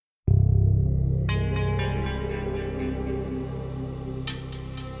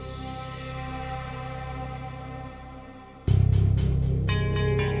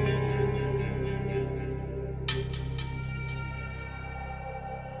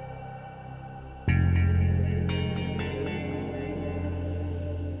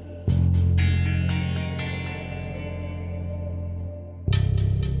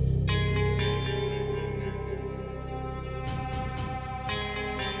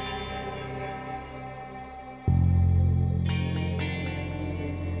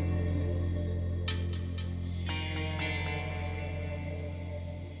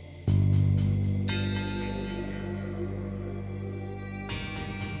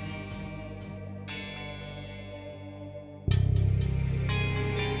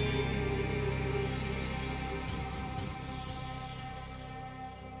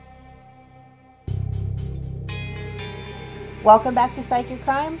Welcome back to Psych Your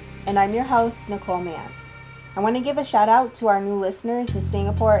Crime, and I'm your host, Nicole Mann. I want to give a shout out to our new listeners in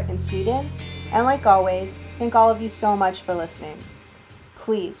Singapore and Sweden, and like always, thank all of you so much for listening.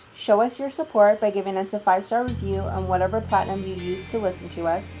 Please show us your support by giving us a 5-star review on whatever platform you use to listen to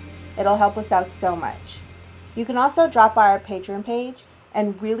us. It'll help us out so much. You can also drop by our Patreon page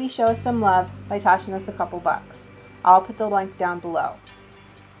and really show us some love by tossing us a couple bucks. I'll put the link down below.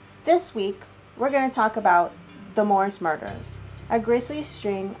 This week, we're going to talk about the Morris murders, a grisly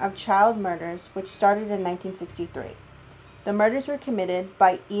string of child murders which started in 1963. The murders were committed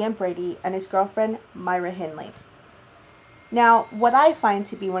by Ian Brady and his girlfriend Myra Hindley. Now, what I find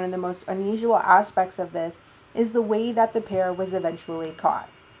to be one of the most unusual aspects of this is the way that the pair was eventually caught.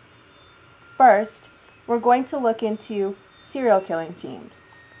 First, we're going to look into serial killing teams.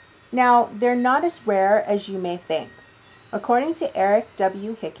 Now, they're not as rare as you may think. According to Eric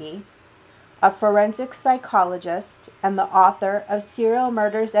W. Hickey, a forensic psychologist and the author of Serial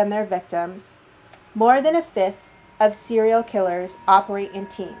Murders and Their Victims, more than a fifth of serial killers operate in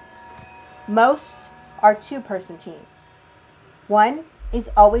teams. Most are two-person teams. One is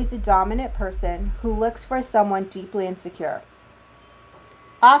always a dominant person who looks for someone deeply insecure,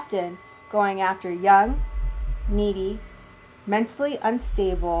 often going after young, needy, mentally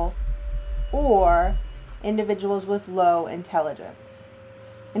unstable, or individuals with low intelligence.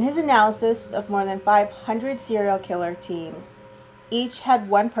 In his analysis of more than 500 serial killer teams, each had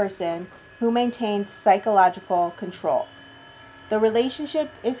one person who maintained psychological control. The relationship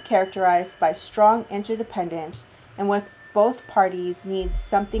is characterized by strong interdependence and with both parties need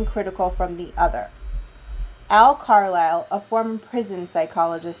something critical from the other. Al Carlisle, a former prison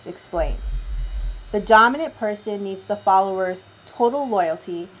psychologist, explains, the dominant person needs the follower's total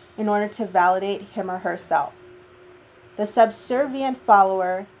loyalty in order to validate him or herself. The subservient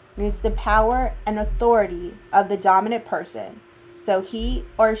follower needs the power and authority of the dominant person, so he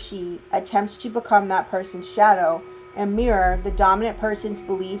or she attempts to become that person's shadow and mirror the dominant person's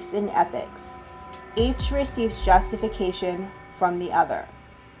beliefs and ethics. Each receives justification from the other.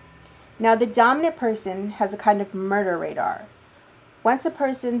 Now, the dominant person has a kind of murder radar. Once a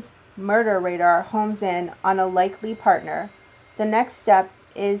person's murder radar homes in on a likely partner, the next step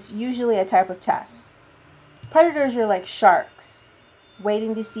is usually a type of test. Predators are like sharks,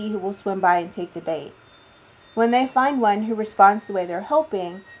 waiting to see who will swim by and take the bait. When they find one who responds the way they're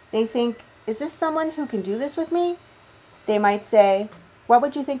hoping, they think, is this someone who can do this with me? They might say, what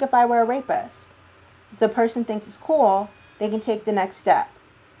would you think if I were a rapist? If the person thinks it's cool, they can take the next step.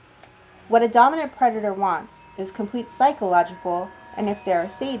 What a dominant predator wants is complete psychological, and if they're a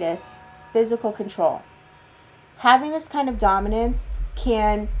sadist, physical control. Having this kind of dominance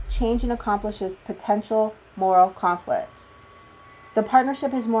can change and accomplish this potential moral conflict. The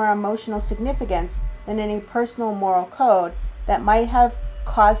partnership has more emotional significance than any personal moral code that might have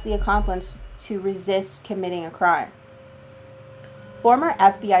caused the accomplice to resist committing a crime. Former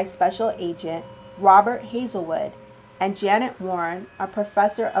FBI Special Agent Robert Hazelwood and Janet Warren, a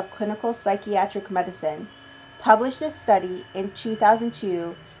professor of clinical psychiatric medicine, published a study in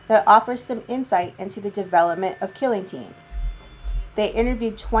 2002 that offers some insight into the development of killing teams. They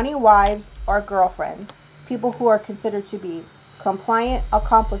interviewed 20 wives or girlfriends, people who are considered to be compliant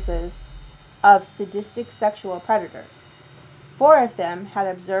accomplices of sadistic sexual predators. 4 of them had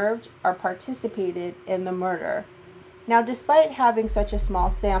observed or participated in the murder. Now, despite having such a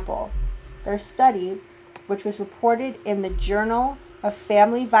small sample, their study, which was reported in the Journal of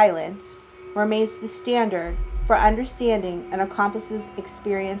Family Violence, remains the standard for understanding an accomplice's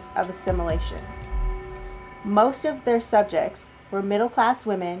experience of assimilation. Most of their subjects were middle-class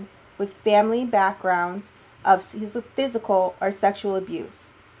women with family backgrounds of physical or sexual abuse,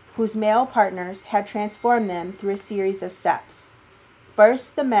 whose male partners had transformed them through a series of steps.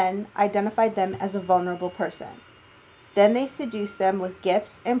 First, the men identified them as a vulnerable person. Then they seduced them with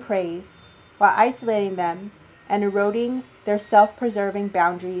gifts and praise while isolating them and eroding their self-preserving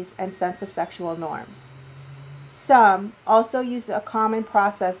boundaries and sense of sexual norms. Some also used a common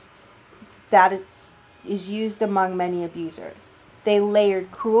process that is used among many abusers. They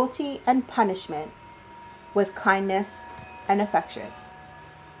layered cruelty and punishment with kindness and affection.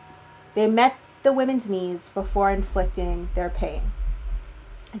 They met the women's needs before inflicting their pain.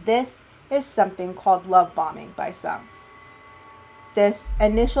 This is something called love bombing by some. This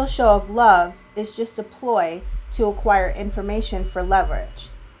initial show of love is just a ploy to acquire information for leverage.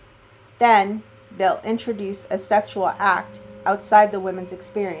 Then they'll introduce a sexual act outside the women's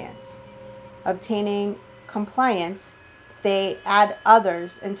experience. Obtaining compliance, they add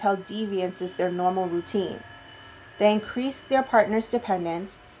others until deviance is their normal routine. They increase their partner's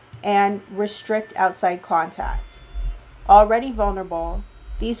dependence and restrict outside contact. Already vulnerable,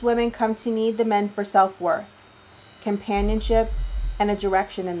 these women come to need the men for self-worth, companionship, and a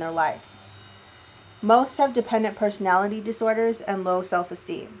direction in their life. Most have dependent personality disorders and low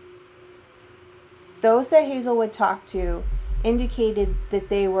self-esteem. Those that Hazelwood talked to indicated that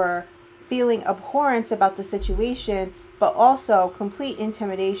they were feeling abhorrence about the situation, but also complete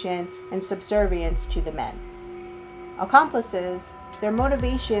intimidation and subservience to the men. Accomplices, their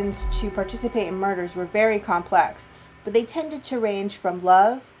motivations to participate in murders were very complex, but they tended to range from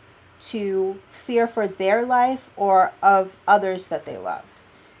love to fear for their life or of others that they loved.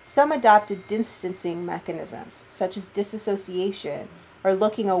 Some adopted distancing mechanisms, such as disassociation or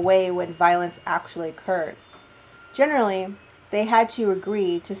looking away when violence actually occurred. Generally, they had to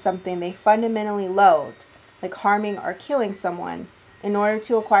agree to something they fundamentally loathed, like harming or killing someone, in order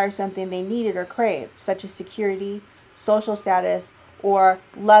to acquire something they needed or craved, such as security, social status, or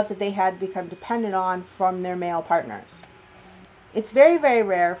love that they had become dependent on from their male partners. It's very, very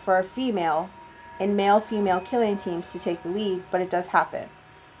rare for a female in male-female killing teams to take the lead, but it does happen.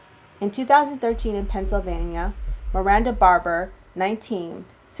 In 2013 in Pennsylvania, Miranda Barber, 19,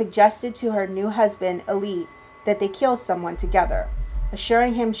 suggested to her new husband, Elite, that they kill someone together,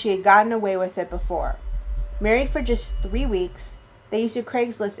 assuring him she had gotten away with it before. Married for just 3 weeks, they used a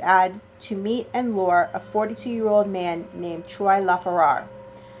Craigslist ad to meet and lure a 42-year-old man named Troy LaFerrare.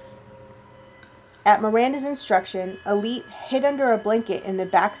 At Miranda's instruction, Elite hid under a blanket in the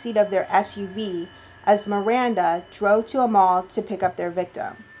backseat of their SUV as Miranda drove to a mall to pick up their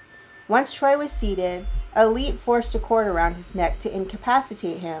victim. Once Troy was seated, Elite forced a cord around his neck to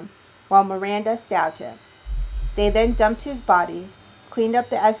incapacitate him, while Miranda stabbed him. They then dumped his body, cleaned up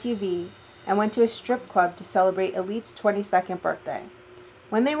the SUV, and went to a strip club to celebrate Elite's 22nd birthday.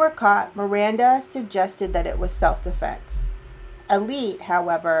 When they were caught, Miranda suggested that it was self-defense. Elite,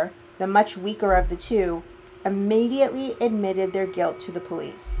 however, the much weaker of the two, immediately admitted their guilt to the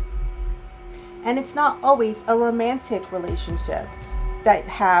police. And it's not always a romantic relationship that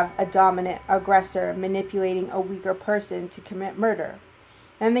have a dominant aggressor manipulating a weaker person to commit murder.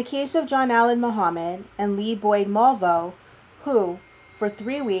 In the case of John Allen Muhammad and Lee Boyd Malvo, who, for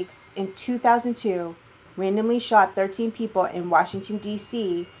 3 weeks in 2002, randomly shot 13 people in Washington,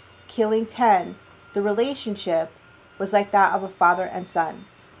 D.C., killing 10, the relationship was like that of a father and son,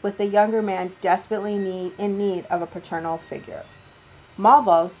 with the younger man desperately in need of a paternal figure.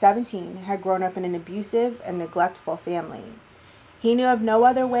 Malvo, 17, had grown up in an abusive and neglectful family. He knew of no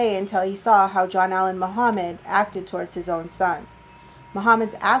other way until he saw how John Allen Muhammad acted towards his own son.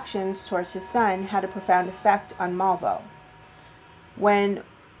 Muhammad's actions towards his son had a profound effect on Malvo. When,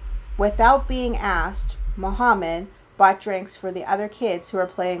 without being asked, Muhammad bought drinks for the other kids who were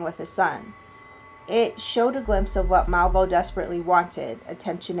playing with his son. It showed a glimpse of what Malvo desperately wanted,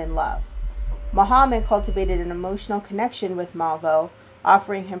 attention and love. Muhammad cultivated an emotional connection with Malvo,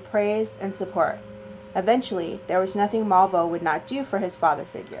 offering him praise and support. Eventually, there was nothing Malvo would not do for his father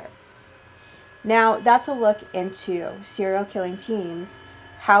figure. Now, that's a look into serial killing teams,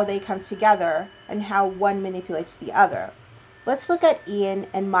 how they come together, and how one manipulates the other. Let's look at Ian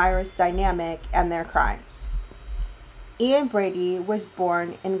and Myra's dynamic and their crimes. Ian Brady was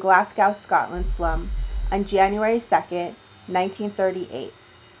born in Glasgow, Scotland slum on January 2nd, 1938.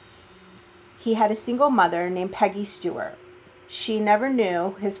 He had a single mother named Peggy Stewart. She never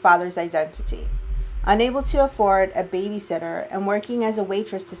knew his father's identity. Unable to afford a babysitter and working as a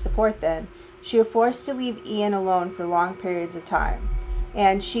waitress to support them, she was forced to leave Ian alone for long periods of time,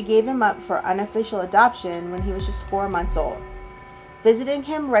 and she gave him up for unofficial adoption when he was just 4 months old, visiting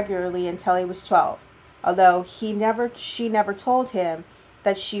him regularly until he was 12, although she never told him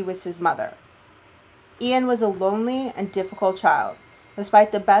that she was his mother. Ian was a lonely and difficult child.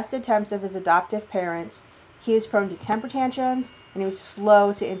 Despite the best attempts of his adoptive parents, he was prone to temper tantrums and he was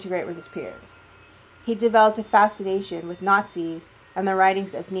slow to integrate with his peers. He developed a fascination with Nazis and the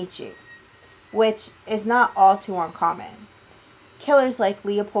writings of Nietzsche, which is not all too uncommon. Killers like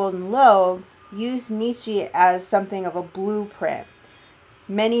Leopold and Loeb used Nietzsche as something of a blueprint.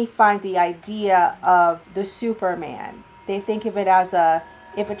 Many find the idea of the Superman. They think of it as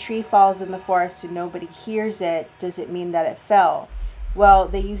if a tree falls in the forest and nobody hears it, does it mean that it fell? Well,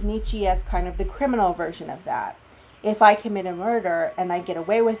 they use Nietzsche as kind of the criminal version of that. If I commit a murder and I get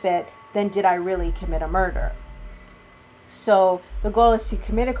away with it, then did I really commit a murder? So the goal is to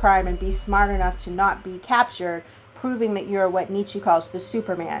commit a crime and be smart enough to not be captured, proving that you're what Nietzsche calls the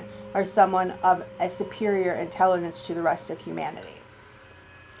Superman, or someone of a superior intelligence to the rest of humanity.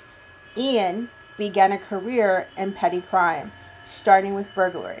 Ian began a career in petty crime, starting with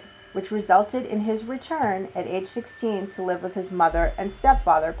burglary, which resulted in his return at age 16 to live with his mother and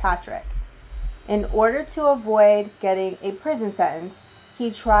stepfather, Patrick. In order to avoid getting a prison sentence, he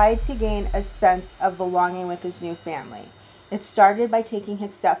tried to gain a sense of belonging with his new family. It started by taking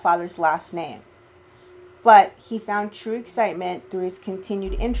his stepfather's last name. But he found true excitement through his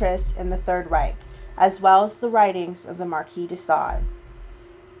continued interest in the Third Reich, as well as the writings of the Marquis de Sade.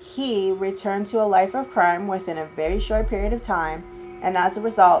 He returned to a life of crime within a very short period of time, and as a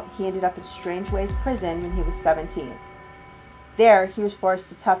result, he ended up in Strangeways prison when he was 17. There, he was forced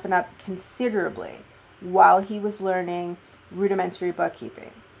to toughen up considerably while he was learning rudimentary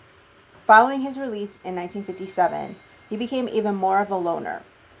bookkeeping. Following his release in 1957, he became even more of a loner,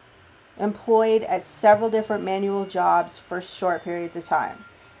 employed at several different manual jobs for short periods of time,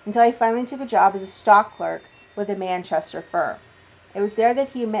 until he finally took a job as a stock clerk with a Manchester firm. It was there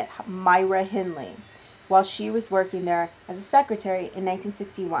that he met Myra Hindley, while she was working there as a secretary in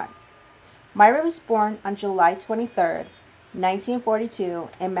 1961. Myra was born on July 23, 1942,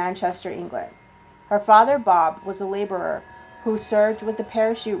 in Manchester, England. Her father, Bob, was a laborer who served with the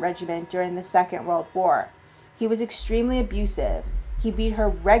Parachute Regiment during the Second World War. He was extremely abusive. He beat her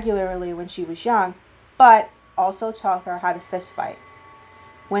regularly when she was young, but also taught her how to fist fight.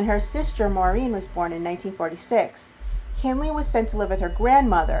 When her sister Maureen was born in 1946, Hindley was sent to live with her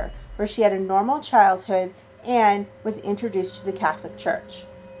grandmother, where she had a normal childhood and was introduced to the Catholic Church.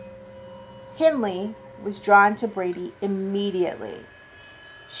 Hindley was drawn to Brady immediately.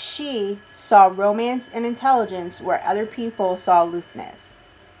 She saw romance and intelligence where other people saw aloofness.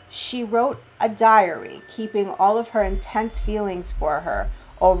 She wrote a diary, keeping all of her intense feelings for her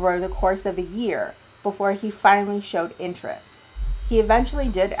over the course of a year before he finally showed interest. He eventually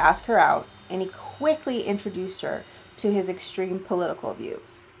did ask her out, and he quickly introduced her to his extreme political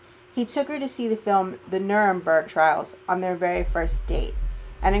views. He took her to see the film The Nuremberg Trials on their very first date,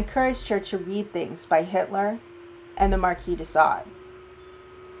 and encouraged her to read things by Hitler and the Marquis de Sade.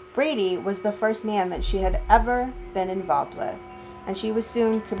 Brady was the first man that she had ever been involved with, and she was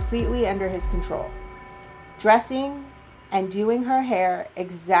soon completely under his control, dressing and doing her hair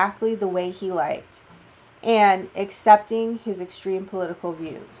exactly the way he liked, and accepting his extreme political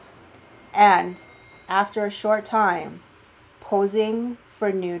views, and, after a short time, posing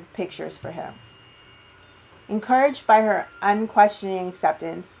for nude pictures for him. Encouraged by her unquestioning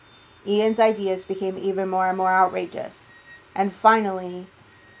acceptance, Ian's ideas became even more and more outrageous, and finally,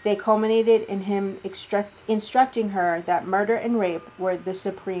 they culminated in him instructing her that murder and rape were the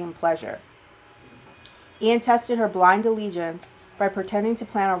supreme pleasure. Ian tested her blind allegiance by pretending to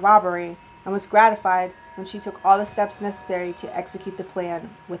plan a robbery and was gratified when she took all the steps necessary to execute the plan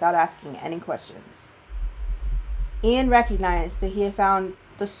without asking any questions. Ian recognized that he had found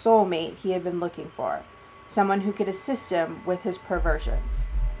the soulmate he had been looking for, someone who could assist him with his perversions.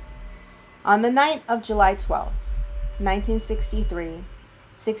 On the night of July 12th, 1963,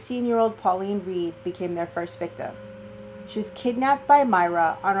 16-year-old Pauline Reed became their first victim. She was kidnapped by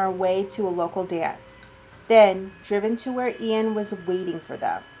Myra on her way to a local dance, then driven to where Ian was waiting for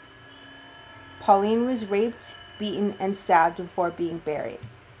them. Pauline was raped, beaten, and stabbed before being buried.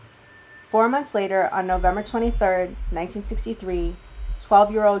 4 months later, on November 23, 1963,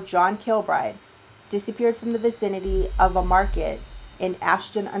 12-year-old John Kilbride disappeared from the vicinity of a market in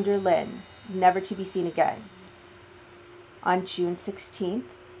Ashton-under-Lyne, never to be seen again. On June 16,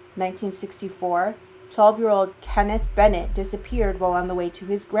 1964, 12-year-old Kenneth Bennett disappeared while on the way to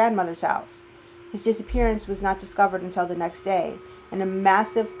his grandmother's house. His disappearance was not discovered until the next day, and a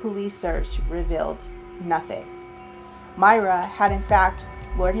massive police search revealed nothing. Myra had in fact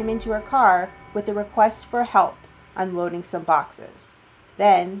lured him into her car with a request for help unloading some boxes,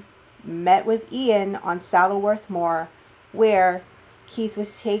 then met with Ian on Saddleworth Moor, where Keith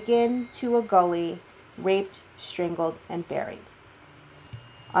was taken to a gully, raped, strangled, and buried.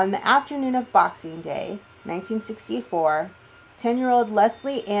 On the afternoon of Boxing Day, 1964, 10-year-old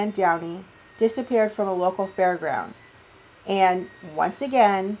Leslie Ann Downey disappeared from a local fairground, and once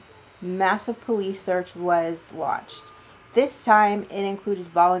again, massive police search was launched. This time, it included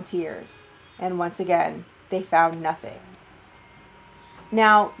volunteers, and once again, they found nothing.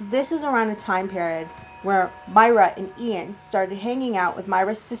 Now, this is around a time period where Myra and Ian started hanging out with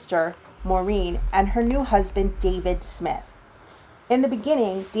Myra's sister, Maureen, and her new husband, David Smith. In the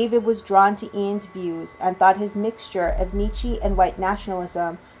beginning, David was drawn to Ian's views and thought his mixture of Nietzsche and white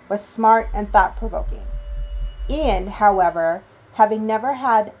nationalism was smart and thought-provoking. Ian, however, having never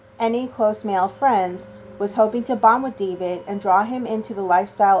had any close male friends, was hoping to bond with David and draw him into the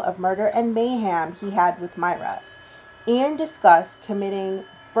lifestyle of murder and mayhem he had with Myra. Ian discussed committing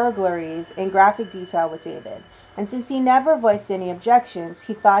burglaries in graphic detail with David, and since he never voiced any objections,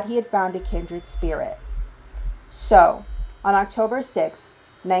 he thought he had found a kindred spirit. So, on October 6,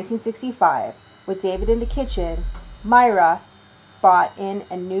 1965, With David in the kitchen, Myra brought in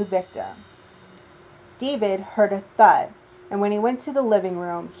a new victim. David heard a thud, and when he went to the living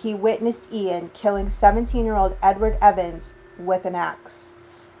room, he witnessed Ian killing 17-year-old Edward Evans with an axe.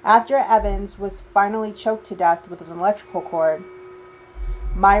 After Evans was finally choked to death with an electrical cord,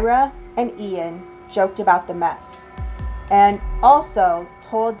 Myra and Ian joked about the mess and also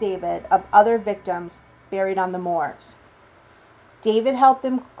told David of other victims buried on the moors. David helped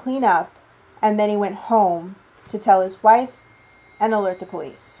them clean up, and then he went home to tell his wife and alert the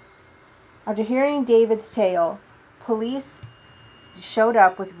police. After hearing David's tale, police showed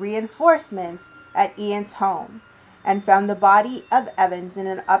up with reinforcements at Ian's home and found the body of Evans in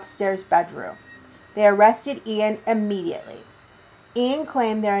an upstairs bedroom. They arrested Ian immediately. Ian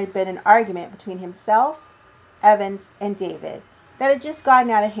claimed there had been an argument between himself, Evans, and David that had just gotten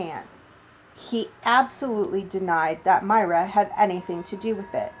out of hand. He absolutely denied that Myra had anything to do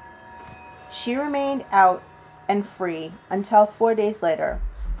with it. She remained out and free until 4 days later,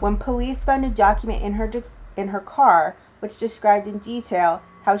 when police found a document in her car which described in detail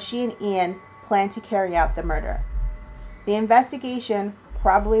how she and Ian planned to carry out the murder. The investigation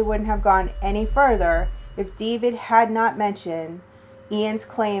probably wouldn't have gone any further if David had not mentioned Ian's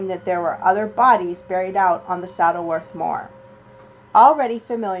claim that there were other bodies buried out on the Saddleworth Moor. Already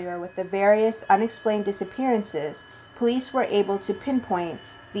familiar with the various unexplained disappearances, police were able to pinpoint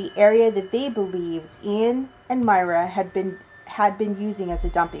the area that they believed Ian and Myra had been using as a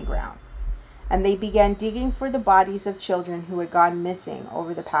dumping ground, and they began digging for the bodies of children who had gone missing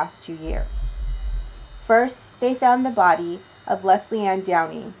over the past 2 years. First, they found the body of Leslie Ann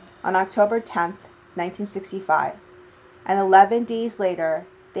Downey on October 10, 1965, and 11 days later,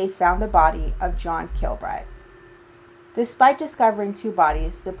 they found the body of John Kilbride. Despite discovering 2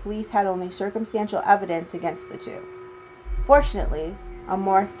 bodies, the police had only circumstantial evidence against the 2. Fortunately, a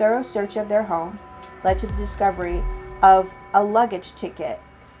more thorough search of their home led to the discovery of a luggage ticket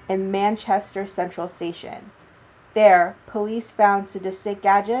in Manchester Central Station. There, police found sadistic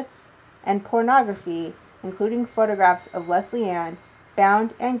gadgets and pornography, including photographs of Leslie Ann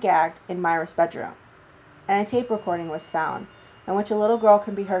bound and gagged in Myra's bedroom. And a tape recording was found, in which a little girl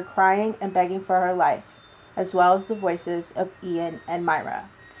can be heard crying and begging for her life, as well as the voices of Ian and Myra.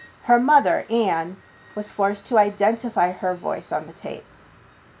 Her mother, Anne, was forced to identify her voice on the tape,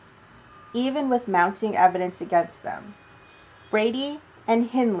 even with mounting evidence against them. Brady and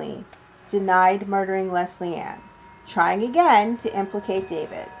Hindley denied murdering Leslie Ann, trying again to implicate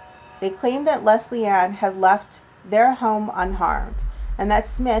David. They claimed that Leslie Ann had left their home unharmed, and that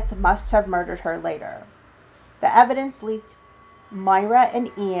Smith must have murdered her later. The evidence linked Myra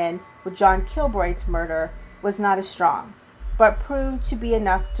and Ian with John Kilbride's murder was not as strong, but proved to be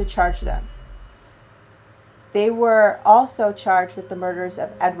enough to charge them. They were also charged with the murders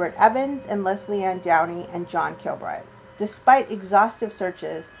of Edward Evans and Leslie Ann Downey and John Kilbride. Despite exhaustive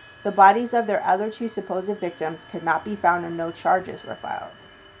searches, the bodies of their other 2 supposed victims could not be found and no charges were filed.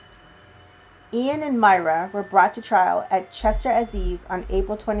 Ian and Myra were brought to trial at Chester Aziz on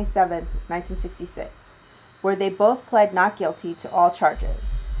April 27, 1966, where they both pled not guilty to all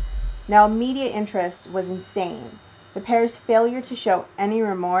charges. Now, media interest was insane. The pair's failure to show any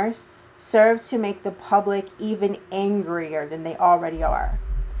remorse served to make the public even angrier than they already are.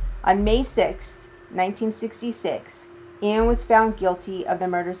 On May 6, 1966, Ian was found guilty of the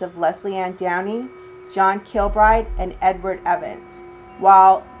murders of Leslie Ann Downey, John Kilbride, and Edward Evans,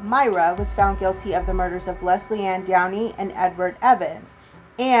 while Myra was found guilty of the murders of Leslie Ann Downey and Edward Evans,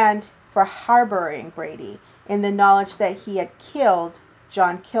 and for harboring Brady in the knowledge that he had killed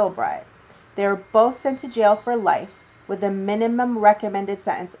John Kilbride. They were both sent to jail for life, with a minimum recommended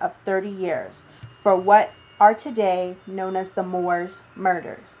sentence of 30 years for what are today known as the Moors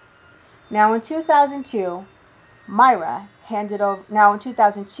murders. Now in 2002,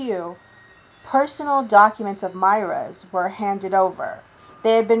 personal documents of Myra's were handed over.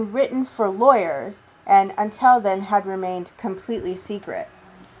 They had been written for lawyers and until then had remained completely secret.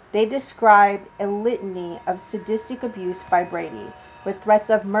 They described a litany of sadistic abuse by Brady, with threats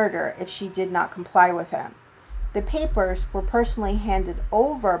of murder if she did not comply with him. The papers were personally handed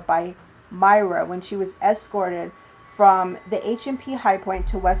over by Myra when she was escorted from the H&P High Point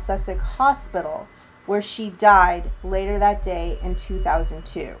to West Sussex Hospital, where she died later that day in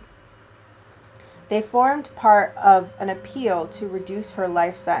 2002. They formed part of an appeal to reduce her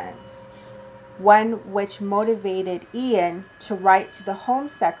life sentence, one which motivated Ian to write to the Home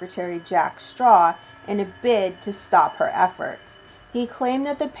Secretary Jack Straw in a bid to stop her efforts. He claimed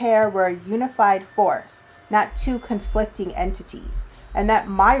that the pair were a unified force, not 2 conflicting entities, and that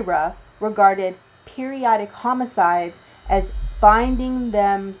Myra regarded periodic homicides as binding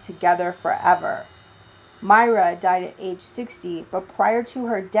them together forever. Myra died at age 60, but prior to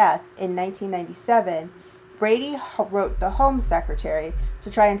her death in 1997, Brady wrote the Home Secretary to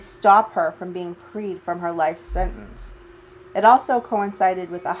try and stop her from being freed from her life sentence. It also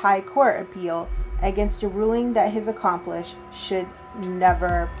coincided with a high court appeal against a ruling that his accomplice should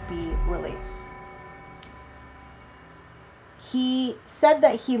never be released. He said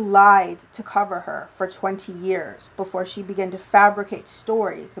that he lied to cover her for 20 years before she began to fabricate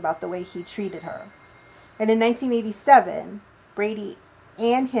stories about the way he treated her. And in 1987, Brady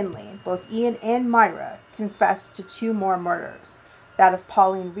and Hindley, both Ian and Myra, confessed to 2 more murders, that of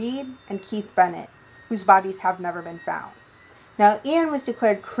Pauline Reed and Keith Bennett, whose bodies have never been found. Now, Ian was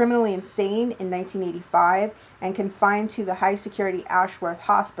declared criminally insane in 1985 and confined to the high-security Ashworth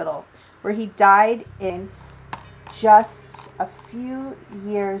Hospital, where he died in just a few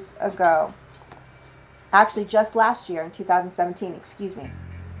years ago. Actually, just last year in 2017,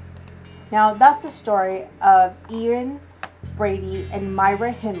 Now, that's the story of Ian Brady and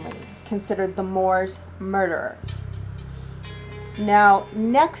Myra Hindley, considered the Moores murderers. Now,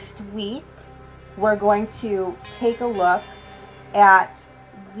 next week, we're going to take a look at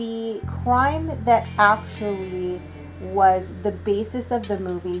the crime that actually was the basis of the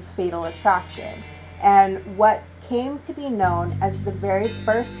movie Fatal Attraction, and what came to be known as the very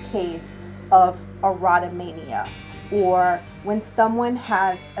first case of erotomania, or when someone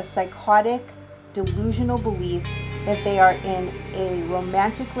has a psychotic, delusional belief that they are in a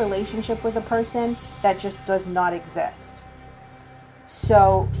romantic relationship with a person that just does not exist.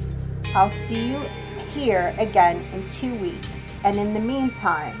 So I'll see you here again in 2 weeks. And in the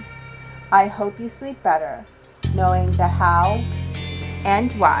meantime, I hope you sleep better, knowing the how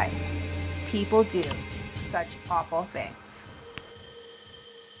and why people do such awful things.